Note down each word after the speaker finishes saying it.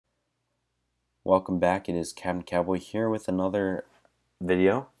Welcome back. It is Captain Cowboy here with another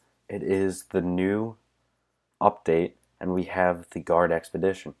video. It is the new update, and we have the Guard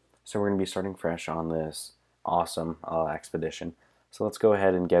Expedition. So we're going to be starting fresh on this awesome expedition. So let's go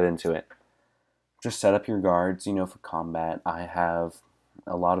ahead and get into it. Just set up your guards, for combat. I have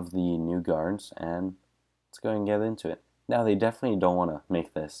a lot of the new guards, and let's go and get into it. Now, they definitely don't want to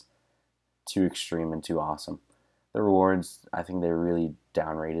make this too extreme and too awesome. The rewards, I think they really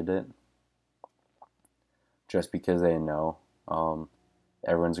downrated it, just because they know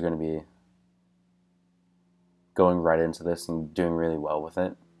everyone's going to be going right into this and doing really well with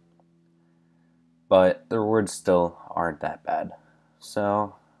it. But the rewards still aren't that bad.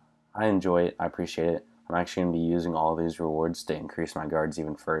 So I enjoy it. I appreciate it. I'm actually going to be using all these rewards to increase my guards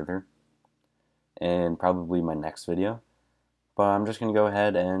even further in probably my next video. But I'm just going to go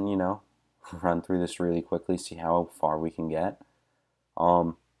ahead and, run through this really quickly, see how far we can get.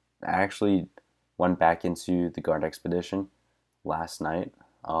 I actually went back into the Guard Expedition last night,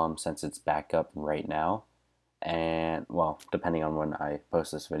 since it's back up right now, and well, depending on when I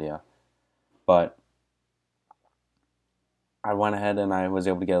post this video. But I went ahead and I was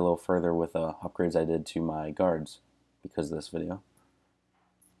able to get a little further with upgrades I did to my guards because of this video,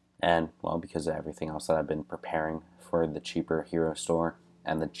 and well, because of everything else that I've been preparing for the cheaper hero store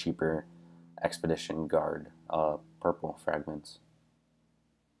and the cheaper Expedition Guard purple fragments.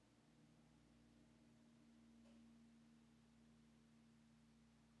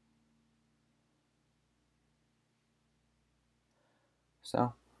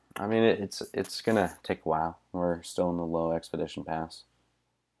 So, I mean, it's gonna take a while. We're still in the low expedition pass.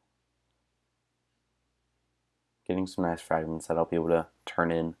 Getting some nice fragments that I'll be able to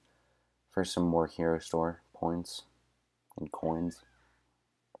turn in for some more hero store points and coins.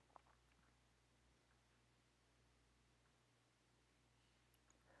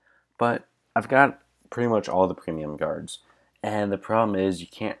 But I've got pretty much all the premium guards. And the problem is you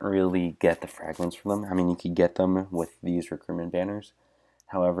can't really get the fragments for them. I mean, you could get them with these recruitment banners.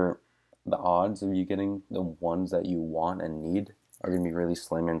 However, the odds of you getting the ones that you want and need are going to be really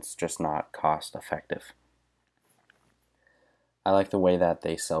slim, and it's just not cost effective. I like the way that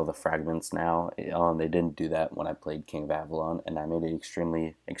they sell the fragments now. They didn't do that when I played King of Avalon, and I made it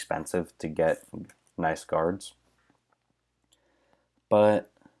extremely expensive to get nice guards. But,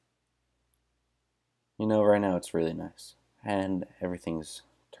 right now it's really nice, and everything's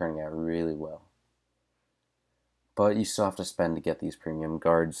turning out really well. But you still have to spend to get these premium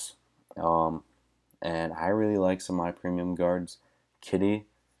guards. And I really like some of my premium guards. Kitty,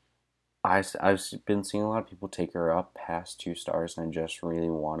 I've been seeing a lot of people take her up past 2 stars, and I just really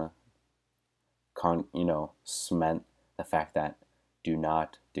want to, cement the fact that do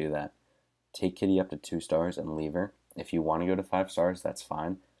not do that. Take Kitty up to 2 stars and leave her. If you want to go to 5 stars, that's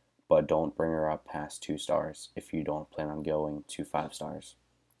fine, but don't bring her up past 2 stars if you don't plan on going to 5 stars.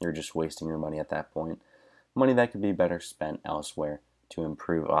 You're just wasting your money at that point. Money that could be better spent elsewhere to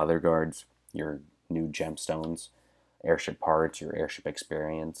improve other guards, your new gemstones, airship parts, your airship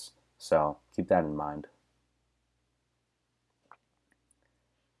experience. So keep that in mind.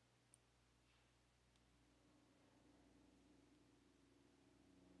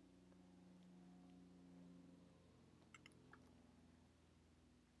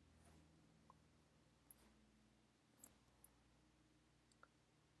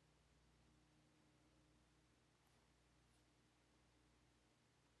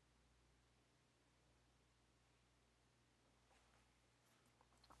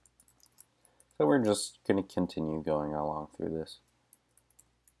 So we're just going to continue going along through this.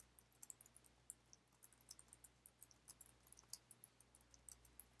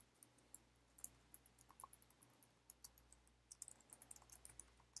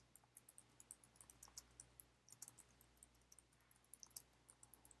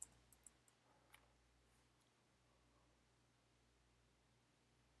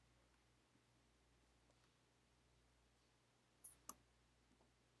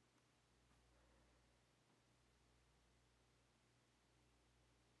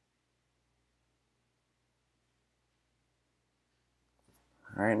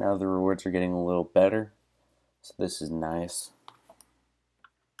 Alright, now the rewards are getting a little better, so this is nice.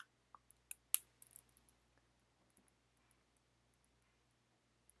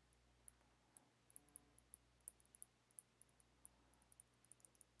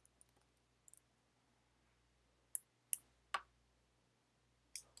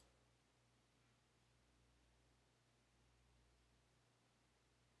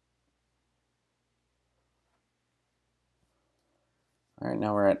 Alright,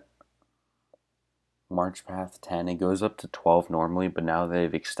 now we're at March Path 10. It goes up to 12 normally, but now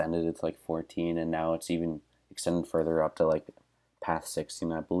they've extended it to like 14, and now it's even extended further up to like Path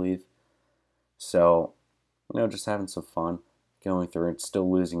 16, I believe. So, just having some fun going through it,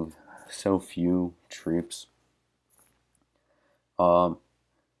 still losing so few troops. The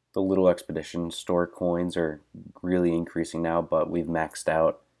little expedition store coins are really increasing now, but we've maxed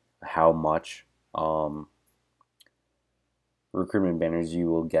out how much recruitment banners you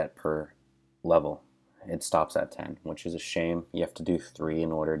will get per level. It stops at 10, which is a shame. You have to do 3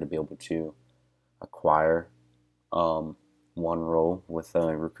 in order to be able to acquire one roll with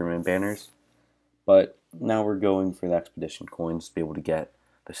recruitment banners. But now we're going for the expedition coins to be able to get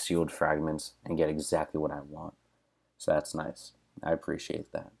the sealed fragments and get exactly what I want. So that's nice. I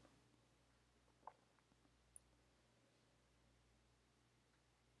appreciate that.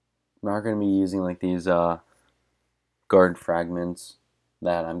 I'm not going to be using like these guard fragments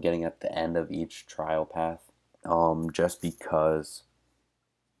that I'm getting at the end of each trial path, just because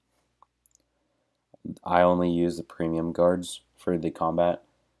I only use the premium guards for the combat.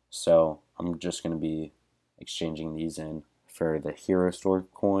 So I'm just going to be exchanging these in for the hero store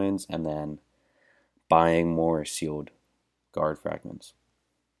coins and then buying more sealed guard fragments.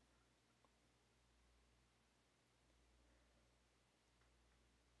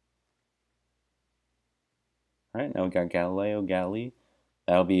 Alright, now we got Galileo Galley.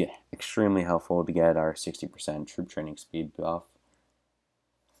 That'll be extremely helpful to get our 60% troop training speed buff.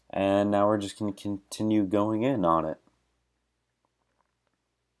 And now we're just going to continue going in on it.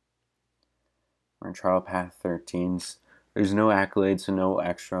 We're in Trial Path 13s. There's no accolades, so no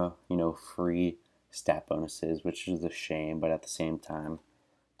extra, free stat bonuses, which is a shame, but at the same time,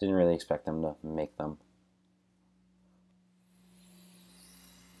 didn't really expect them to make them.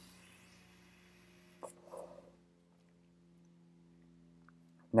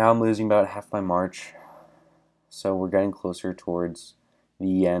 Now I'm losing about half my march, so we're getting closer towards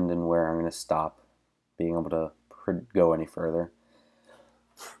the end and where I'm going to stop being able to go any further.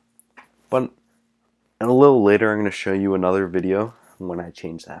 But a little later I'm going to show you another video when I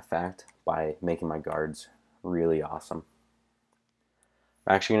change that fact by making my guards really awesome.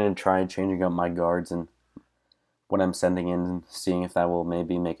 I'm actually going to try changing up my guards and what I'm sending in and seeing if that will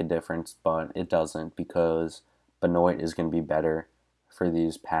maybe make a difference, but it doesn't, because Benoit is going to be better for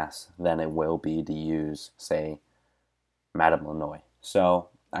these paths than it will be to use, say, Madame Lanoy. So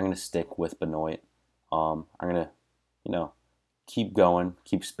I'm going to stick with Benoit. I'm going to, keep going,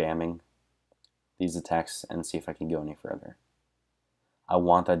 keep spamming these attacks and see if I can go any further. I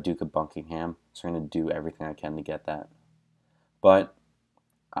want that Duke of Buckingham, so I'm going to do everything I can to get that. But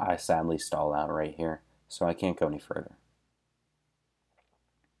I sadly stall out right here, so I can't go any further.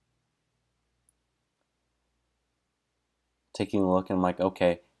 Taking a look, and I'm like,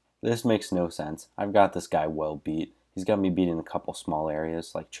 okay, this makes no sense. I've got this guy well beat. He's got me beat in a couple small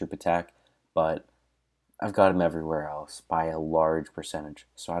areas, like troop attack, but I've got him everywhere else by a large percentage,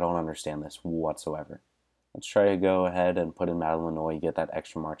 so I don't understand this whatsoever. Let's try to go ahead and put in Madame Lanoy, get that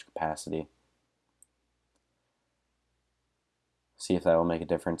extra march capacity. See if that will make a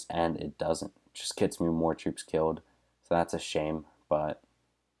difference, and it doesn't. It just gets me more troops killed, so that's a shame, but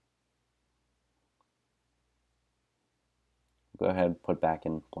go ahead and put back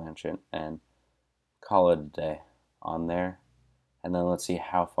in Blanchett and call it a day on there. And then let's see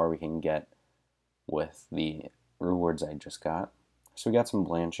how far we can get with the rewards I just got. So we got some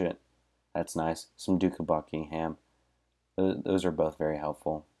Blanchett. That's nice. Some Duke of Buckingham. Those are both very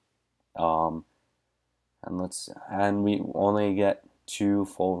helpful. And we only get 2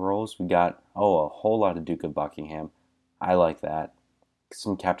 full rolls. We got a whole lot of Duke of Buckingham. I like that.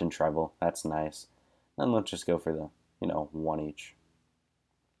 Some Captain Treble. That's nice. And let's just go for the 1 each.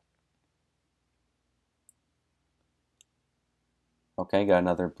 Okay, got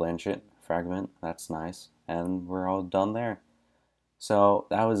another Blanchett fragment. That's nice. And we're all done there. So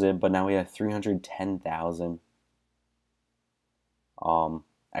that was it, but now we have 310,000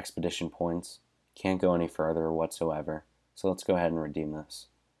 expedition points. Can't go any further whatsoever. So let's go ahead and redeem this.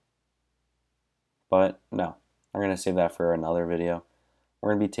 But no, I'm going to save that for another video.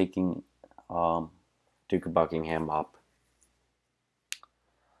 We're going to be taking Duke of Buckingham up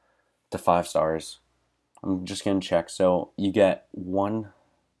to 5 stars. I'm just going to check. So you get 1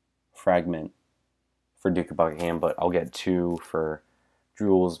 fragment for Duke of Buckingham, but I'll get 2 for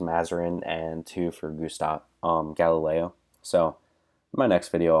Jules Mazarin and 2 for Gustav Galileo. So in my next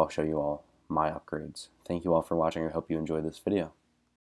video, I'll show you all my upgrades. Thank you all for watching. I hope you enjoyed this video.